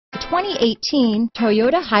2018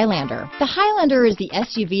 Toyota Highlander. The Highlander is the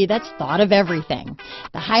SUV that's thought of everything.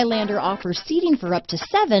 The Highlander offers seating for up to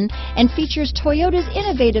 7 and features Toyota's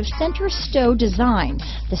innovative center stow design.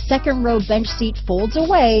 The second row bench seat folds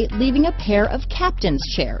away, leaving a pair of captain's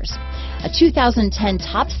chairs. A 2010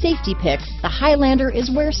 top safety pick, the Highlander is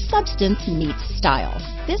where substance meets style.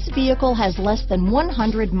 This vehicle has less than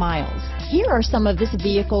 100 miles. Here are some of this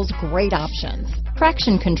vehicle's great options: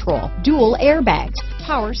 traction control, dual airbags,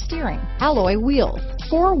 power steering, alloy wheels,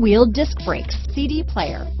 4-wheel disc brakes, CD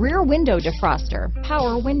player, rear window defroster,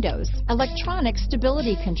 power windows, electronic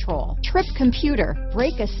stability control, trip computer,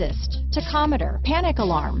 brake assist, tachometer, panic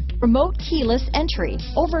alarm, remote keyless entry,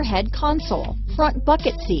 overhead console, front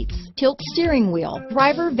bucket seats, tilt steering wheel,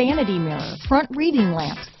 driver vanity mirror, front reading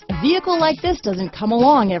lamps. A vehicle like this doesn't come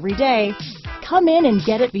along every day. Come in and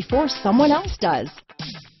get it before someone else does.